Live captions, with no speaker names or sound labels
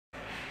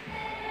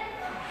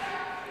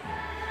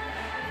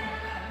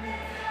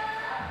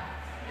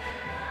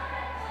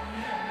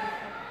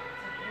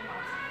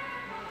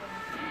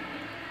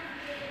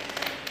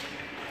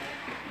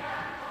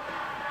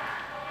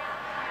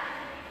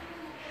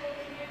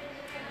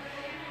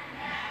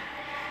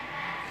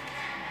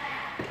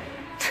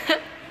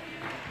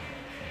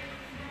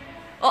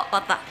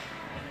맞다.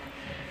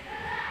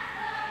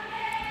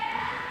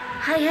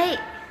 하이하이.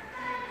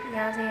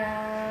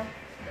 안녕하세요.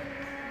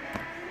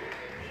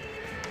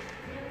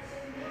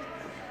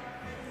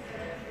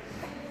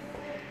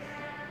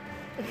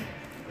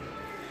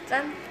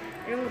 짠!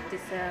 이런 것도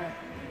있어요.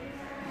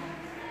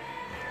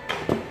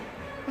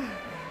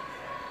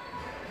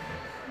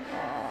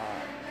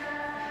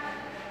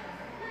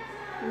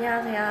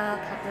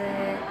 안녕하세요.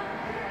 다들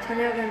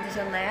저녁은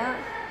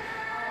드셨나요?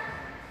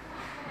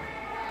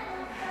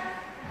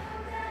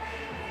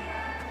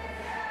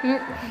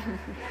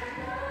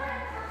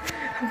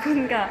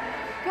 뭔가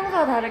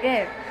평소와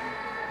다르게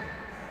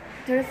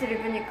드레스를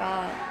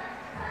입으니까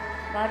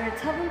말을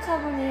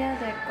차분차분히 해야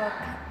될 것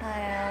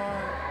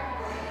같아요.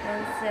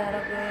 런스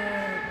여러분,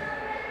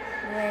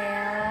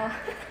 뭐예요?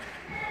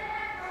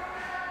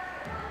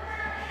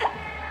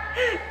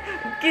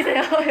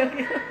 웃기세요,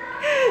 여기.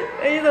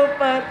 에이드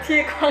오빠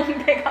뒤에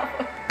광대가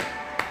보여.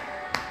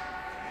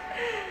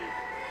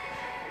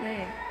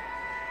 네.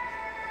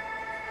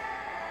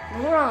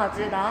 누구랑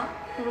하지, 나?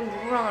 그럼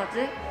누구랑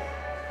하지?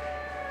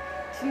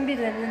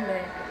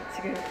 준비됐는데,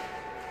 지금.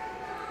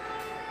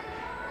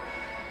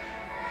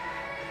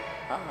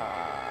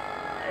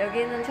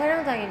 여기는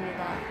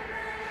촬영장입니다.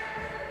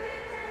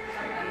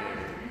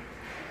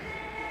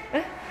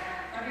 에?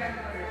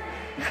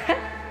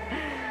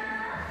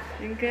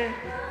 링크.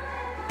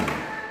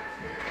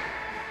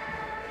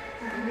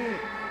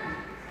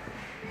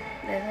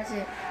 네,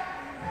 사실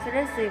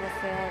드레스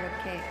입었어요.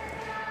 이렇게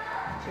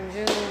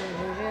쭝쭝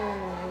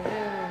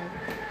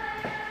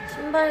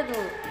신발도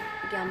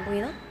이게 안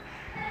보이나?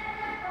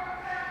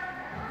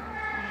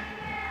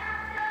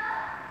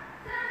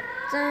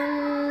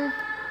 짠!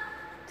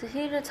 저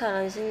힐을 잘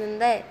안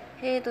신는데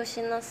힐도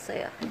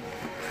신었어요.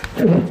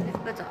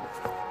 예쁘죠?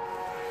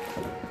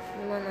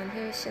 이만한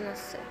힐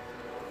신었어요.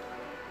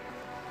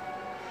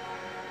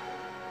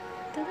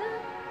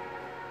 짜잔!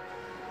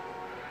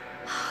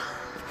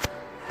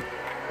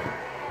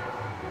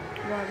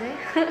 뭐하지?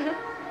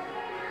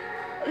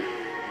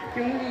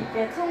 용기 있게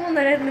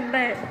소문을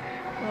했는데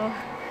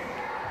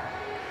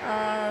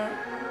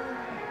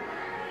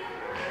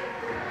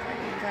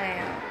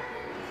감사해요.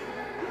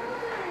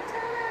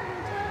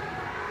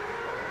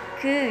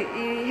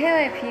 이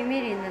헤어에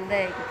비밀이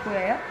있는데 이거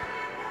보여요?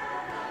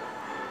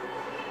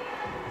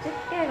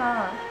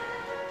 집게가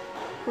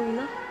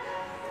보이나?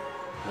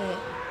 네,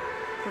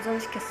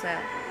 고정시켰어요.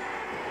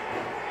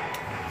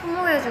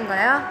 손목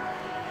해준가요?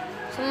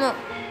 손목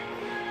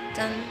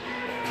짠.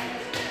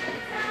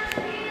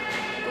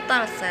 또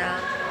따랐어요.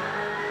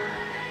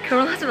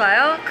 결혼하지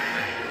마요.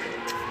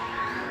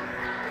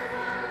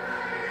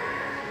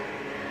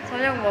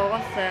 저녁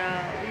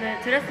먹었어요. 오늘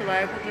드레스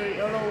말고도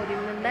여러 옷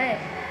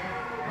입는데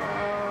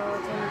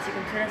저는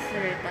지금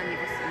드레스를 일단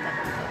입었습니다.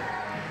 먼저.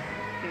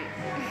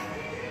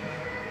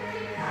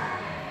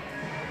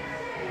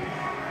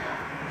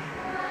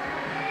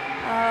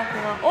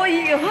 고마워.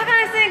 이게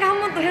화가 났으니까 한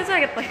번 더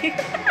해줘야겠다.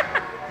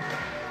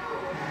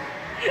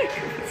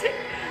 뭐지?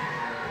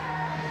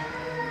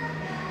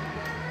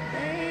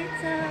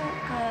 데이터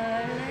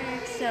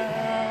컬렉션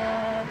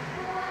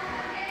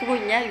보고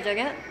있냐,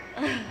 유정현?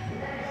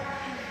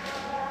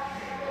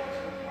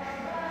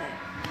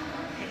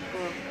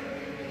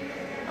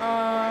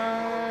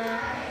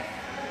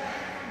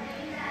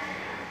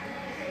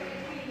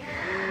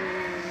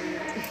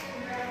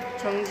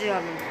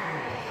 정지화면.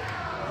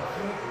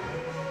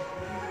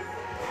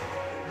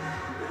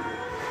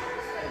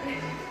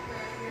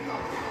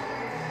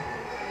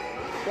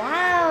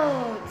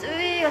 와우,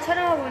 쯔위가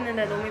촬영하고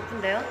있는데 너무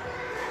이쁜데요?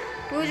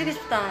 보여주고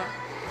싶다.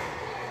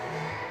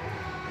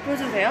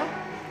 보여주세요.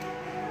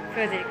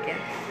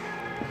 보여드릴게요.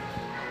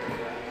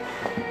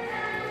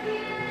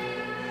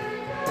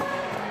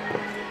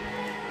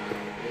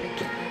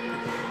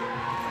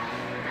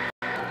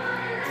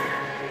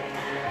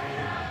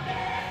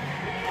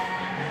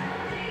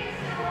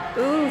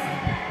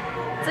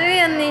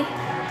 쯔위 언니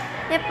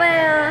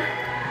예뻐요.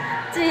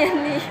 쯔위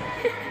언니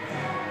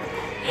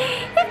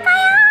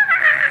예뻐요.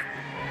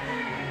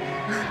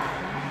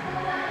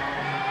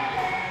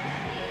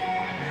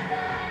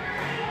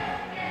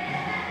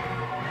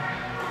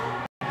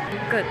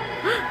 끝.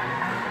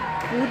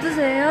 뭐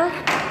드세요?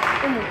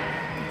 어머.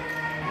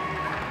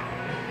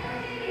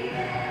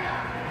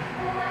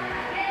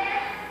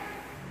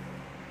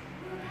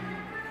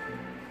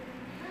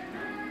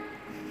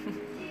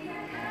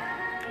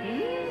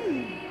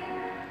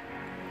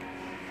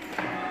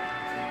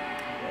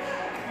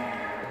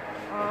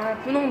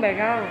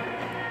 분홍배gang.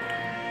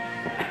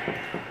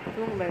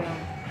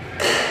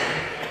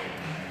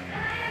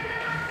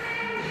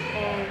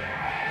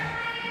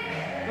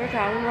 왜 이렇게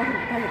아무 말을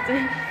못하겠지?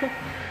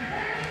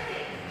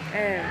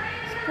 네,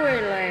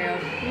 스포일러예요.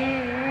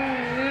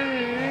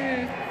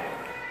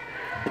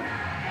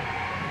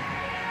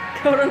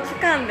 결혼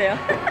축하한대요.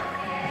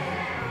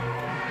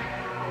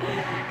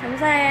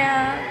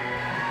 감사해요.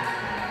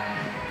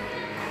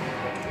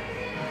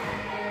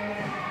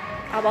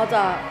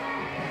 맞아.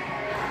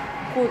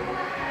 곧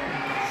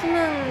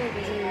수능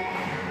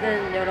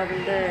보시는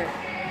여러분들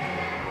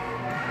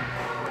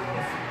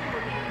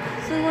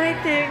승우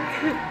화이팅.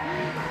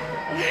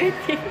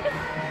 화이팅.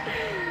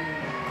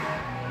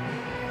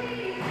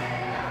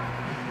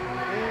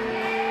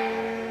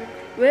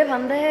 왜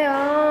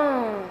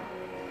반대해요?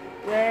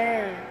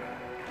 왜?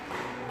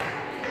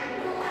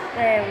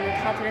 네, 오늘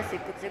다 드레스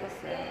입고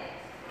찍었어요.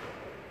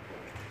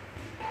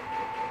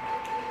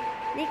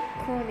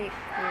 니코니코니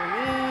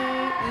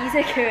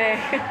 2세 계획.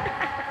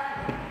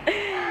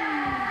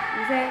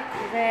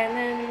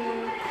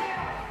 이제는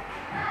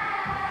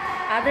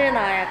아들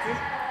낳아야지.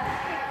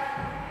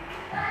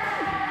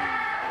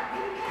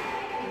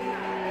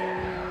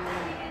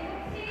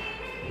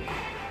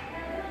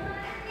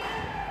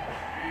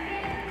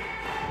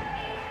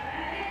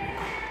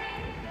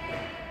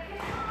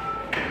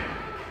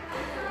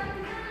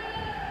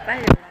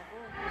 빨리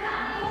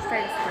오라고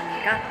스타일리스트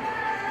언니가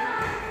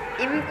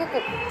임꾹꾹.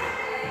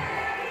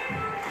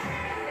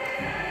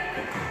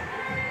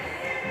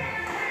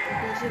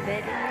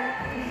 요즘에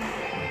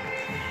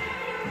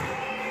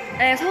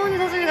네, 서은이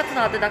서준이 같은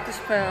아들 낳고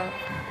싶어요.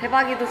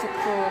 대박이도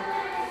좋고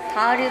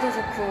다을이도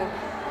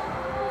좋고.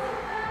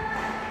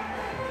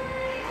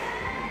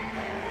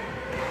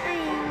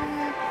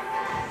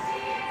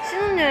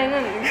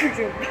 신혼여행은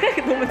지금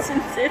너무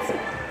진지해져.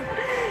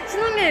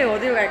 신혼여행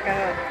어디로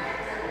갈까요?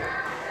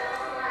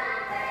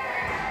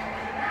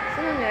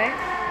 신혼여행?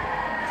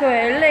 저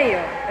LA요.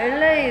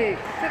 LA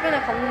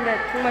최근에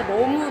갔는데 정말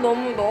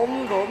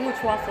너무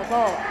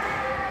좋았어서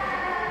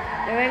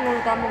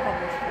여행으로도 한번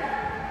가보고 싶어요.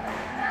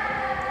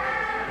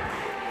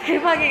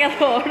 대박이가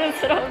더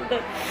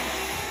어른스러운데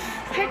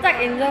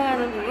살짝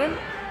인정하는 부분?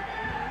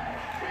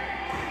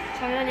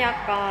 정연이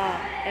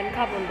아까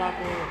엠카 본다고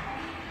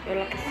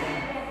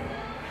연락했어요.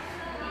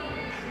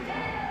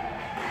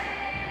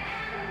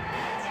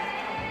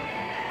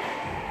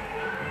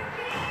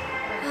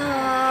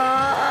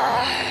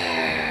 아...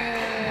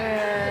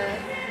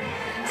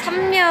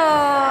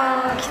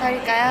 3년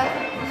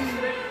기다릴까요?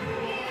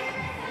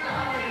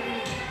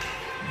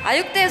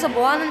 아육대에서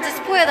뭐 하는지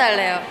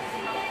스포해달래요.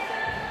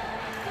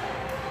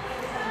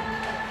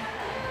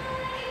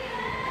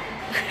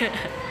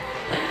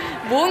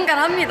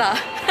 뭔가를 합니다.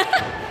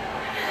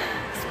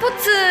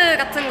 스포츠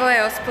같은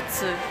거예요,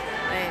 스포츠.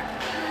 네.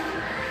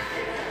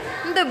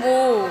 근데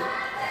뭐,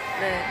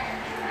 네.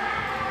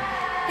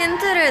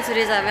 힌트를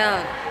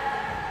드리자면,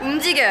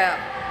 움직여요.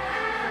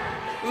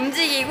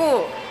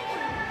 움직이고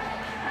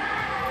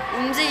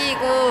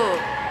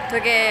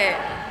되게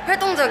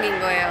활동적인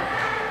거예요.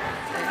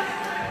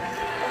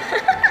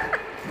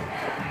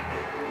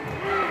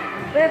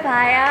 네. 왜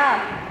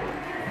봐요?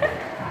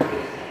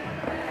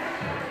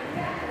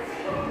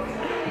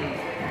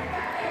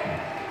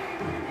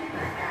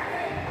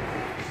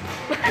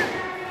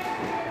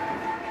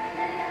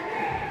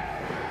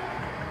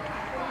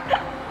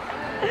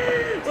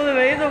 오늘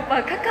메이저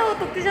오빠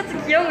카카오톡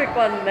티셔츠 귀여운 거 입고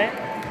왔는데.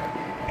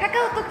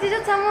 카카오톡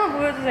티셔츠 한번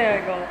보여주세요.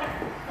 이거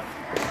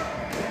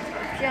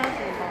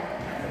귀여우십니다.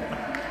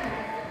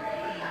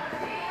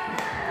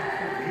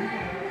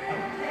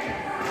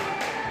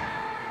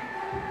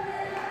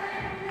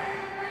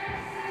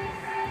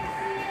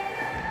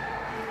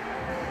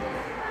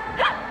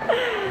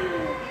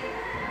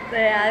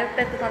 네,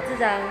 아육대 또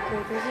다치지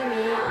않고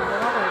조심히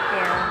운동하고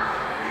올게요.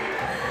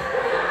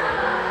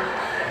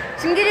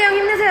 준길이 형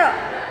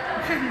힘내세요.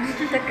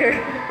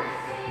 댓글.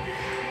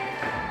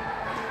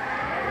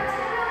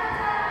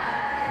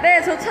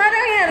 네, 저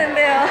촬영해야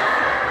된대요.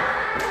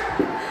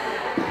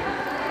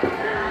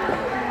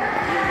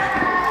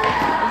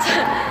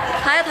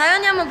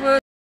 다현이 한번 보여줘.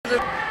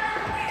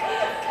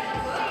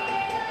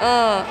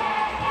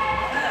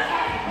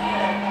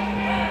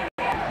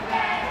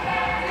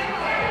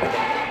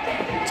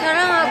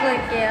 촬영하고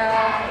있게요.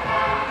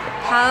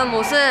 다음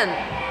옷은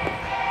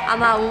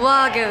아마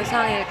우아하게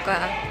의상일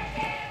거야.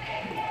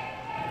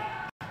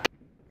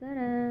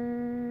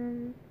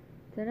 짜란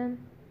짜란.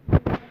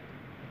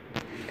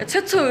 야,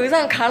 최초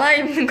의상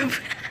갈아입는 거 뭐야?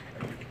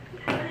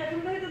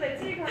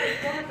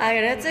 아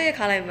그래? 찌개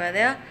갈아입어야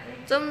돼요?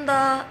 좀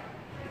더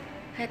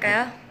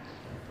할까요?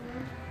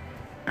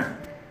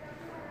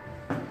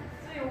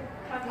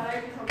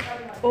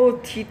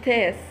 오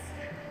디테스.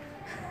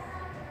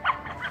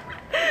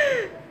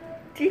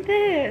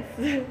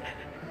 디테스.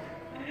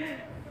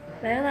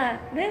 나연아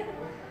네?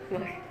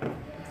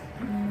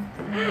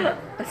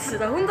 아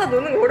진짜 나 혼자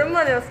노는 거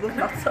오랜만이라서 너무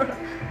낯설어.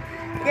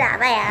 이제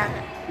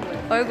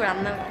알아요. 얼굴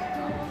안 나오고.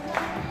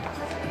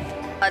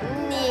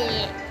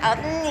 언니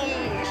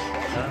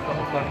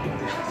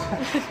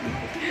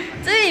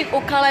쯔이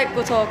옷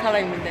갈아입고 저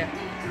갈아입는데요.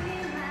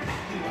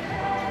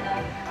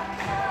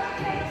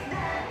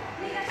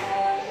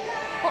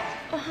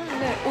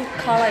 네, 옷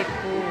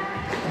갈아입고.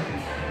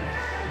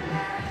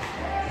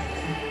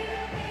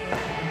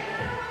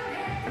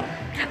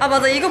 아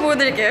맞아, 이거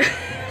보여드릴게요.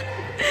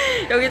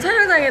 여기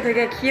촬영장에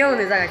되게 귀여운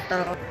의자가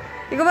있더라고.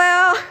 이거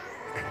봐요.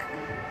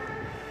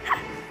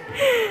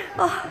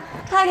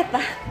 타야겠다.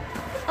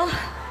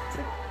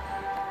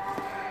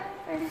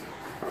 빨리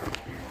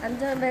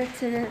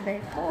안전벨트를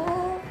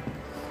매고.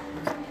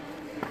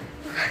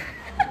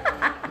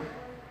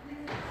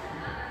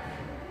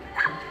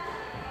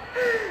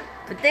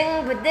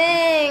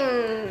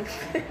 부딩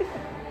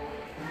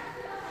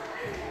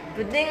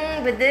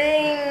부딩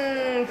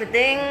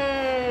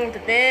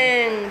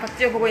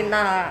박지호 보고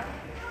있나?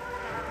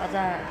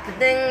 맞아.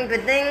 부딩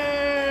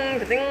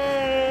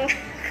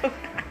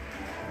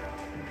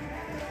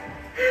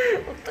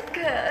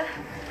어떡해.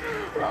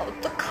 나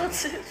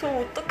어떡하지? 저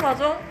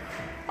어떡하죠?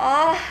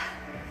 아,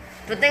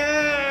 부딩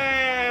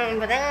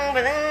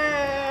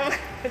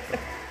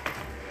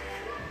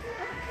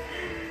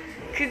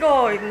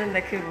그거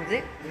있는데 그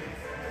뭐지?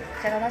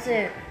 제가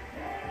사실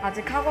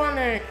아직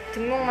학원을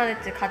등록만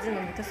했지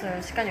가지는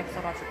못했어요. 시간이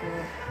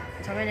없어가지고.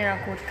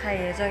 정연이랑 곧 갈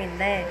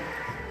예정인데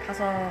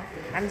가서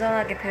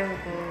안전하게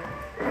배우고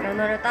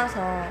면허를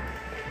따서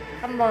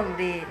한번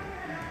우리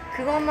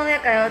그거 한번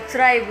할까요?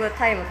 드라이브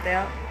타임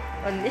어때요?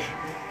 언니?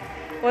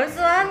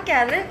 원수와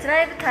함께하는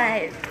드라이브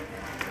타임.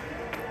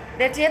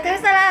 내 뒤에 탈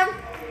사람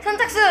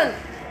선착순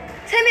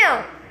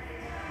 3명.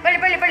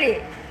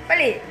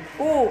 빨리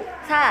 5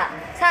 4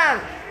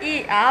 3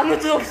 2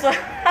 아무도 없어요.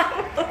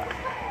 아무도.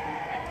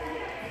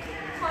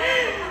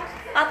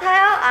 아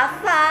타요?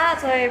 아싸.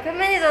 저희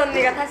팬매니저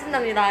언니가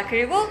타신답니다.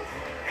 그리고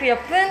그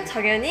옆은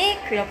정연이,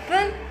 그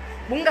옆은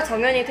뭔가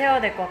정연이 태워야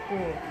될 것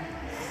같고,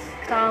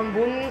 그 다음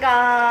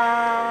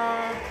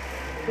뭔가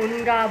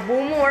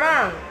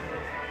모모랑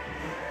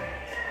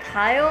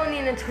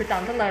다현이는 절대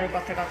안 탄다 그럴 것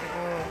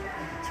같아가지고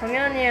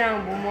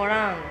정연이랑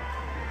모모랑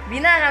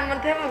미나를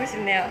한번 태워보고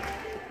싶네요.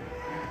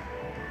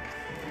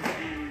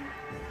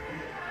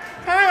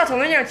 사나가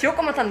정연이랑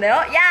지옥것만 탄대요?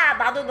 야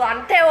나도 너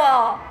안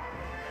태워.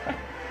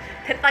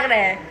 됐다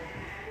그래.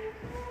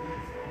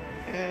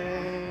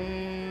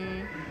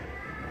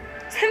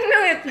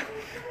 생명의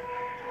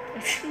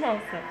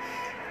신나왔어요.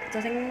 그쵸,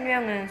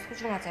 생명은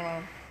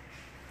소중하죠.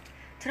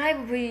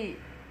 드라이브 V.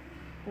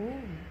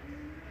 오.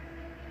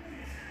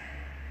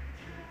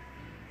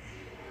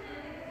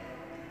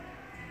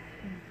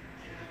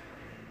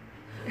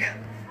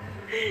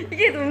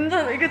 이게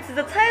운전, 이거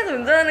진짜 차에서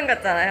운전하는 것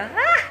같잖아요.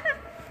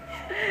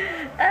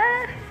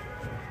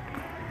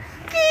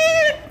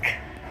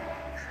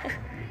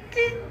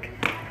 끽.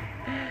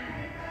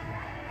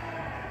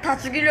 다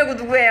죽이려고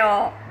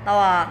누구예요?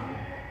 나와.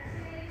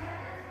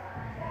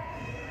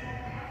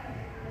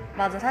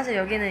 맞아, 사실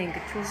여기는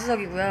그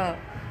조수석이고요.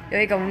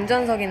 여기가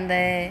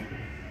운전석인데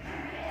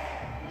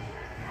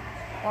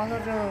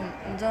와서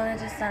좀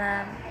운전해줄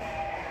사람.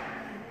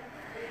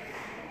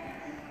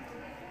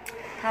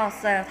 다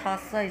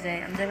왔어.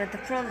 이제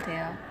안전벨트 풀어도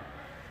돼요.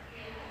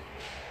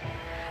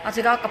 아,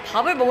 제가 아까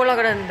밥을 먹으려고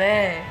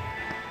그랬는데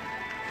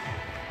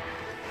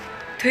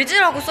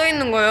돼지라고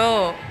써있는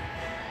거예요.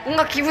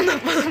 뭔가 기분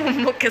나빠서 못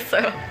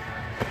먹겠어요.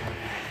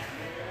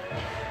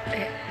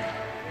 네.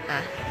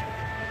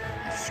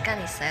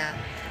 시간이 있어요.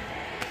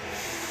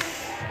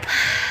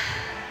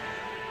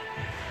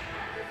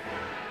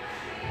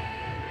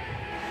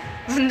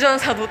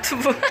 운전사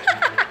노트북.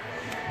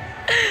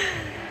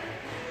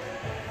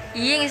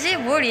 이행시?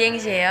 뭘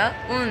이행시예요?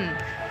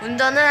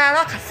 운전을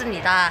하러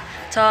갔습니다.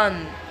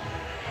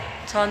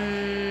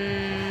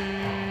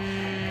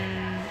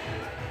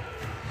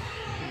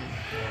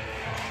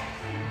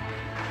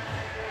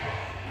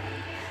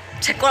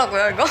 제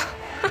거라고요, 이거?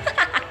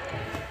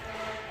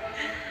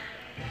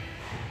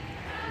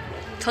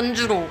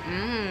 전주로.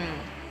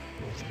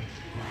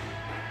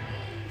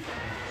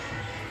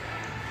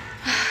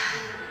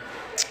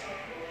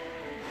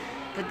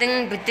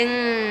 부등.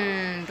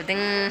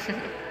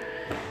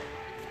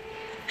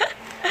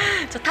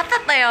 저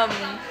탔다요.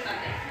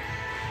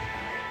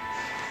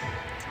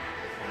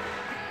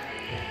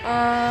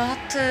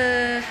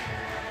 하트.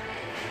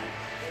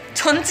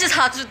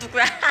 전지사주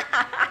누구야?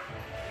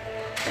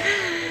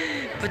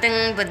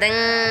 부등.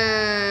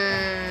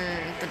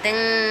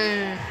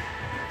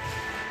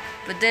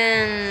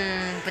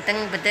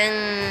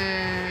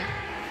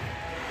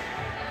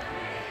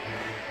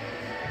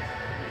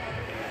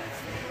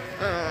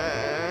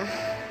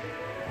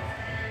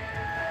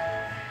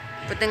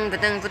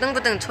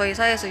 부등부등 저희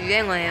사이에서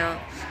유행어예요.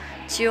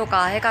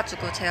 지호가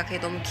해가지고 제가 그게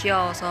너무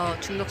귀여워서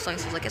중독성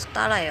있어서 계속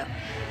따라해요.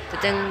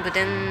 부등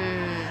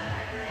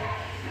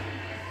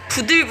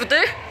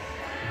부들부들?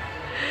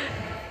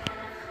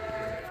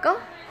 거?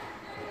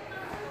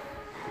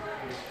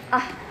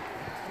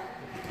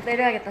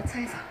 내려야겠다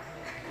차에서.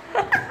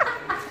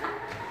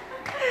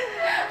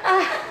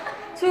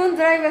 좋은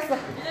드라이브였어.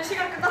 이제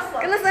시간 끝났어.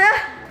 끝났어요?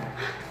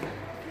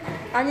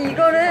 아니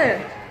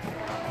이거를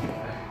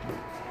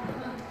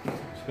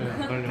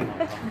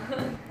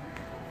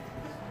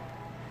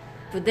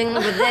부등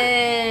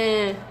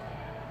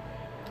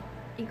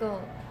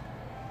이거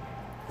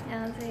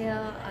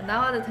안녕하세요.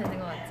 나와도 되는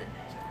거 맞지?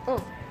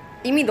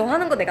 이미 너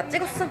하는 거 내가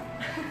찍었어.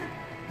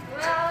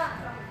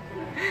 뭐야?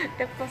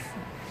 예뻤어.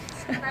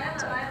 나연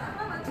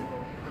하나만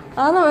찍고.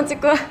 하나만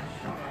찍고.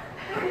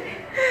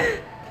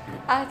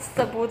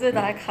 진짜 모두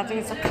날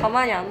가지고 진짜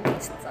가만히 안 둬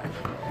진짜.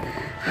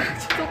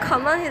 좀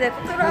가만히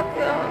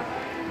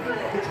냅두라고요.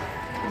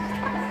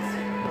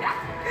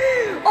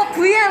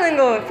 V 하는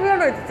거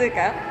폴라로이드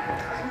찍을까요?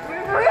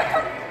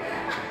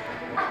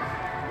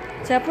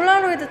 제가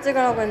폴라로이드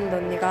찍으라고 했는데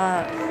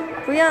언니가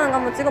V 하는 거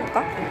한번 찍어볼까?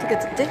 어떻게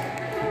찍지?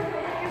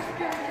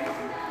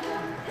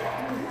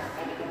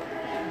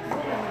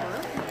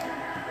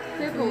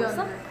 되게 보고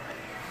있어?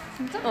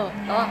 진짜?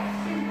 나와.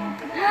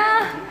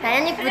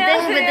 나연이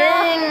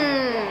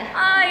안녕하세요.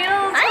 아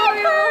이런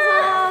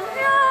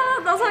처음이어서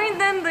야나 성인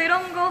됐는데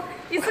이런 거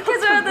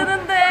익숙해져야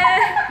되는데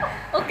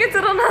어깨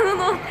드러나는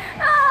옷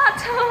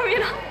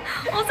처음이라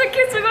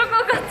어색해 죽을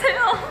것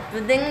같아요.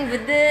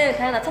 부등부등.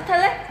 다현아 차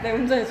탈래? 내가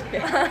운전해줄게.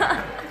 탈래?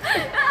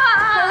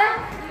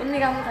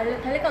 언니가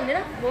한번 달릴까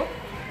언니랑? 뭐?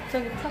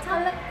 저기 차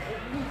탈래?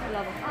 일로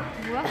와봐.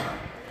 뭐야?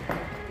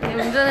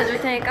 내가 운전해줄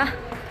테니까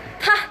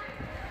타!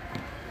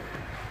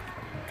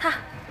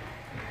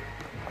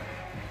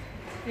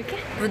 이렇게?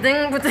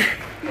 부등부등.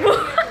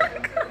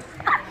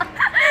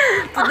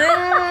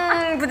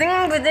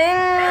 부등부등.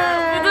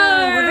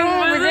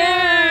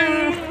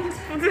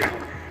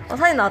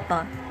 사진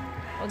나왔다.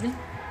 어디?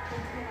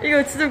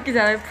 이거 진짜 웃기지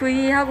않아요?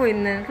 V 하고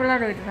있는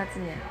폴라로이드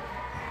사진이에요.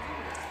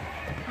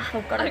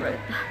 옷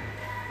갈아입어야겠다.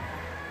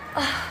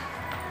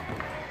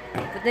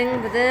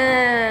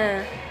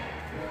 부등부등.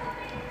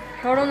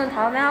 결혼은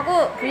다음에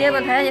하고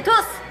V앱은 다현이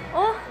토스!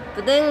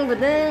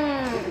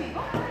 부등부등.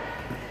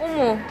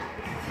 어머.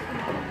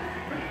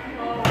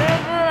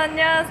 여러분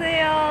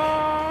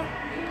안녕하세요.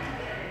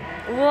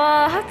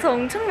 우와 하트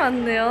엄청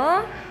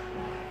많네요.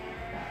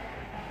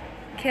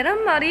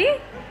 계란말이?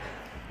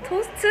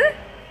 토스트?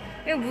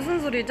 이게 무슨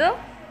소리죠?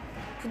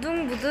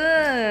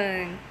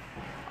 부등부등.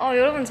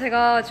 여러분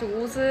제가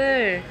지금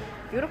옷을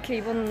이렇게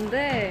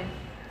입었는데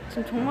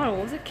지금 정말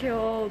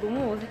어색해요.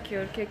 너무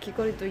어색해요. 이렇게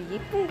귀걸이도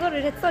예쁜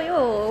거를 했어요.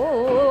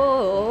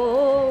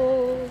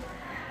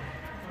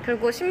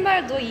 그리고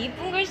신발도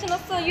예쁜 걸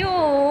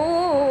신었어요.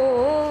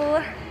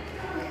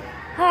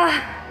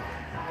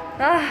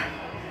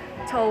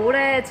 저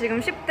올해 지금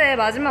 10대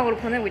마지막으로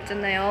보내고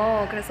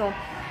있잖아요. 그래서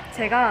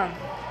제가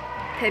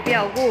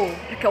데뷔하고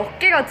이렇게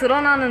어깨가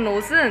드러나는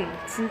옷은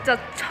진짜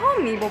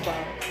처음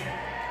입어봐요.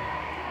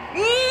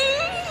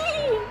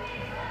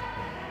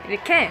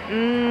 이렇게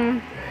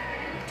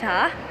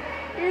자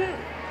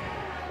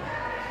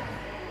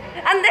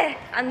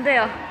안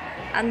돼요.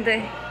 안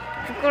돼.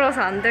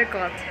 부끄러워서 안 될 것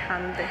같아.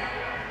 안 돼.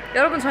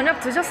 여러분 저녁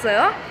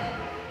드셨어요?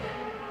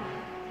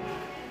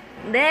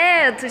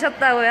 네,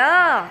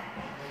 드셨다고요?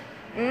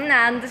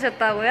 안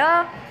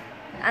드셨다고요?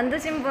 안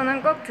드신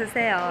분은 꼭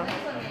드세요.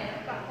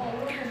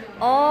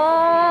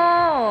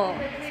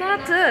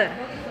 스마트.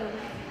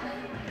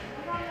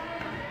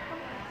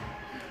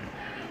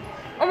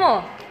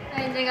 어머.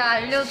 아니 내가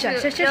알려줄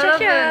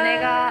샤샤샤샤.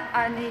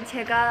 여러분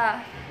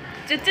제가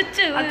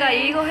쭈쭈쭈. 아까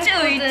이거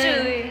했거든.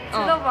 쭈이.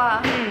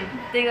 들어봐.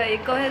 내가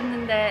이거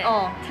했는데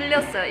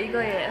틀렸어요.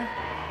 이거예요.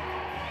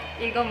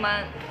 이거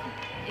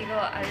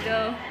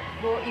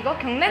뭐 이거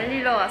경례?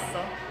 알리러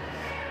왔어.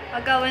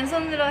 아까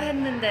왼손으로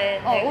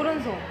했는데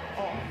오른손.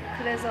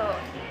 그래서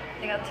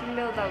내가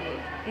틀렸다고.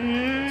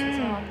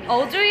 죄송합니다.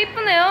 어주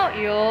이쁘네요.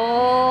 이야.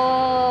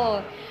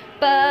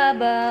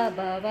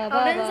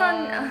 빠바바바바.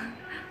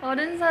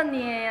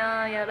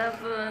 어른선이에요,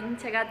 여러분.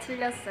 제가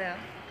틀렸어요.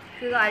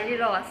 그거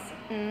알리러 왔어.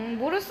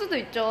 모를 수도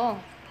있죠.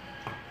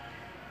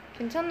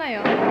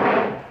 괜찮나요?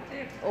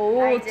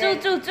 오, 이제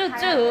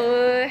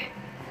쭈쭈쭈쭈.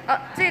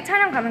 찌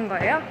촬영 가는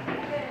거예요?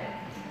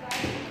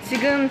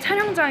 지금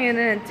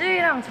촬영장에는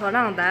쯔이랑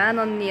저랑 나연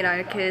언니랑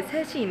이렇게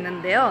셋이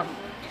있는데요.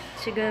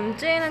 지금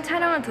쯔이는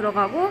촬영을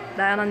들어가고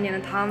나연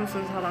언니는 다음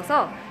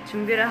순서라서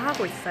준비를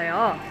하고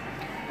있어요.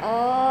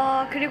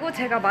 그리고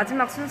제가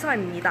마지막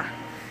순서입니다.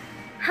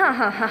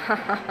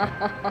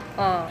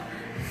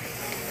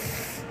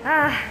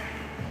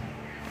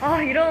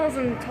 이런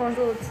옷은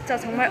저도 진짜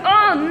정말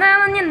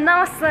나연 언니는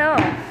나왔어요.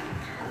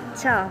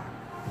 자,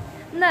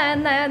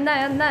 나연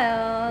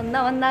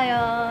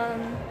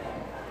나왔나연.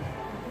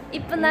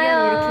 이쁜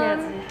나연. 이렇게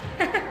해야지.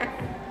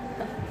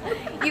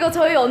 이거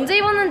저희 언제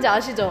입었는지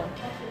아시죠?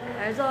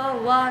 알죠?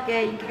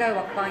 우아하게 인기가요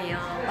막방이요.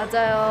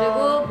 맞아요.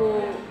 그리고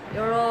뭐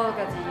여러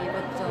가지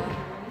입었죠.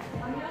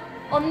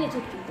 언니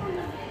좋다.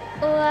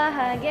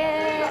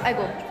 우아하게.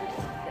 아이고.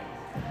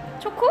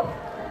 초코?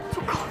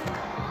 초코.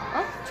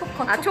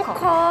 초코.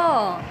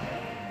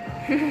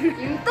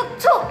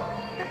 임뚝촉!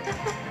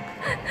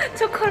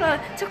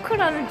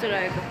 초코라는 줄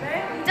알고.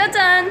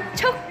 짜잔!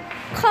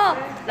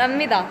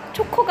 초코랍니다.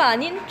 초코가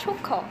아닌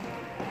초코.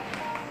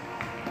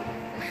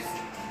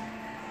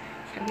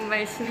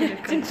 정말 신을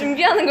지금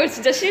준비하는 걸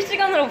진짜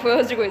실시간으로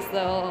보여주고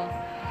있어요.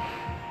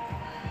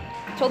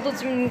 저도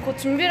지금 곧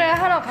준비를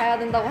하러 가야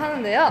된다고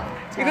하는데요.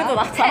 자, 이것도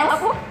나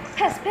잘하고?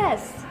 패스.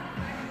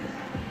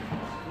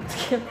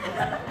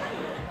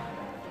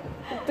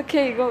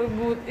 어떻게 이거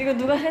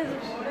누가 해줘?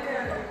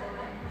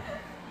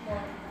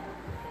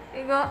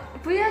 이거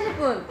V 하실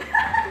분!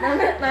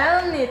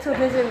 나연 언니, 저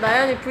대신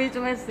나연이 V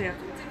좀 해주세요.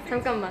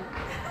 잠깐만.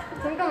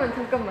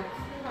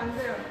 안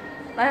돼요.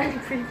 나연이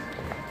V.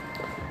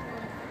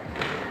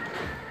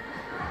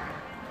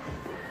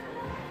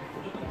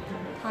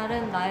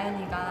 다른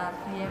나연이가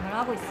V앱을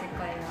하고 있을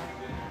거예요.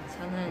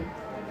 저는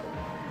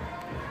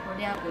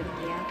머리하고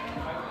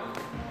올게요.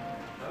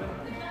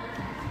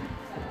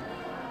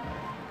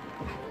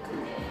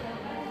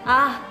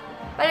 아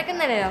빨리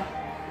끝내래요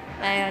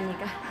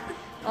나연이가.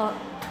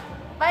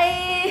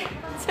 빠이.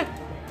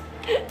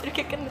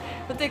 이렇게 끝내.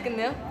 어떻게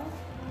끝내요?